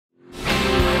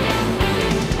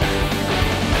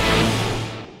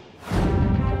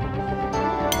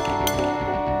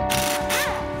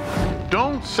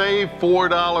Don't save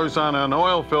 $4 on an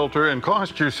oil filter and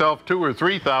cost yourself $2,000 or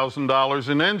 $3,000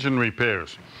 in engine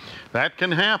repairs. That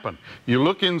can happen. You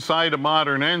look inside a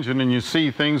modern engine and you see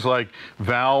things like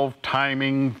valve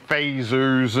timing,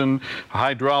 phasers, and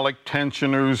hydraulic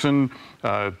tensioners, and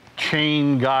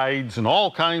chain guides, and all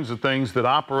kinds of things that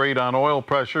operate on oil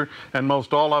pressure, and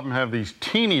most all of them have these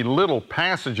teeny little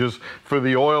passages for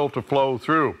the oil to flow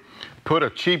through. Put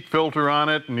a cheap filter on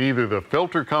it and either the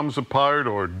filter comes apart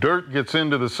or dirt gets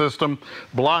into the system,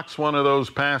 blocks one of those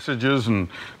passages, and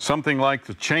something like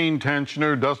the chain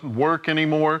tensioner doesn't work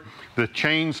anymore. The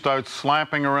chain starts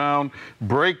slapping around,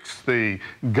 breaks the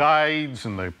guides,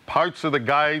 and the parts of the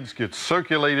guides get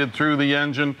circulated through the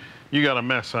engine. You got a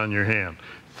mess on your hand.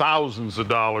 Thousands of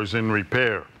dollars in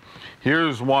repair.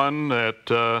 Here's one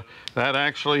that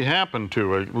actually happened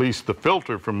to, at least the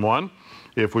filter from one.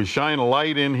 If we shine a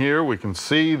light in here, we can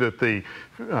see that the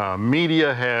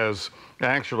media has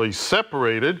actually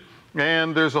separated,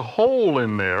 and there's a hole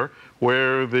in there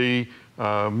where the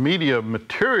media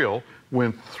material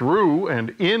went through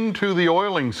and into the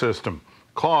oiling system,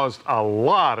 caused a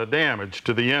lot of damage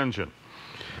to the engine.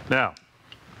 Now,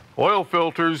 oil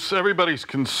filters, everybody's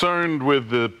concerned with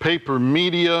the paper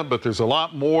media, but there's a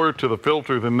lot more to the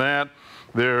filter than that.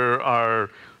 There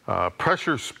are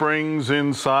pressure springs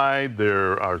inside,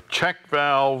 there are check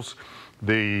valves,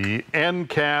 the end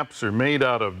caps are made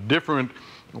out of different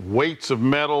weights of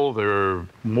metal, there are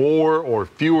more or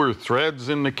fewer threads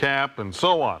in the cap, and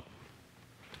so on.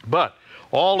 But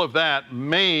all of that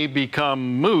may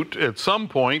become moot at some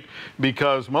point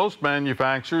because most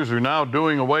manufacturers are now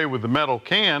doing away with the metal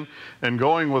can and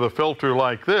going with a filter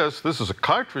like this. This is a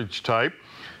cartridge type.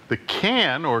 The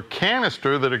can or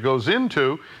canister that it goes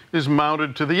into is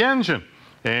mounted to the engine,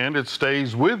 and it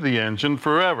stays with the engine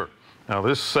forever. Now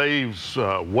this saves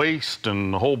waste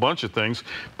and a whole bunch of things,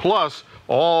 plus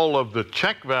all of the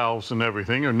check valves and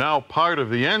everything are now part of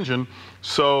the engine,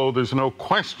 so there's no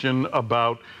question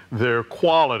about their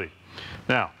quality.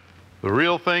 Now, the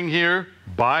real thing here,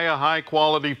 buy a high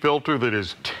quality filter that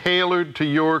is tailored to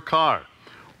your car,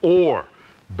 or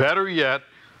better yet,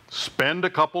 spend a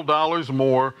couple dollars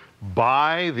more,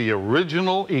 buy the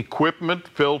original equipment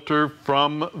filter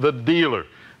from the dealer.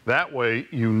 That way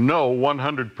you know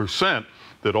 100%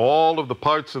 that all of the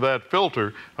parts of that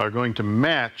filter are going to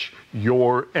match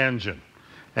your engine.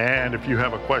 And if you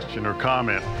have a question or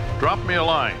comment, drop me a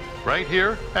line right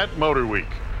here at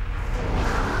MotorWeek.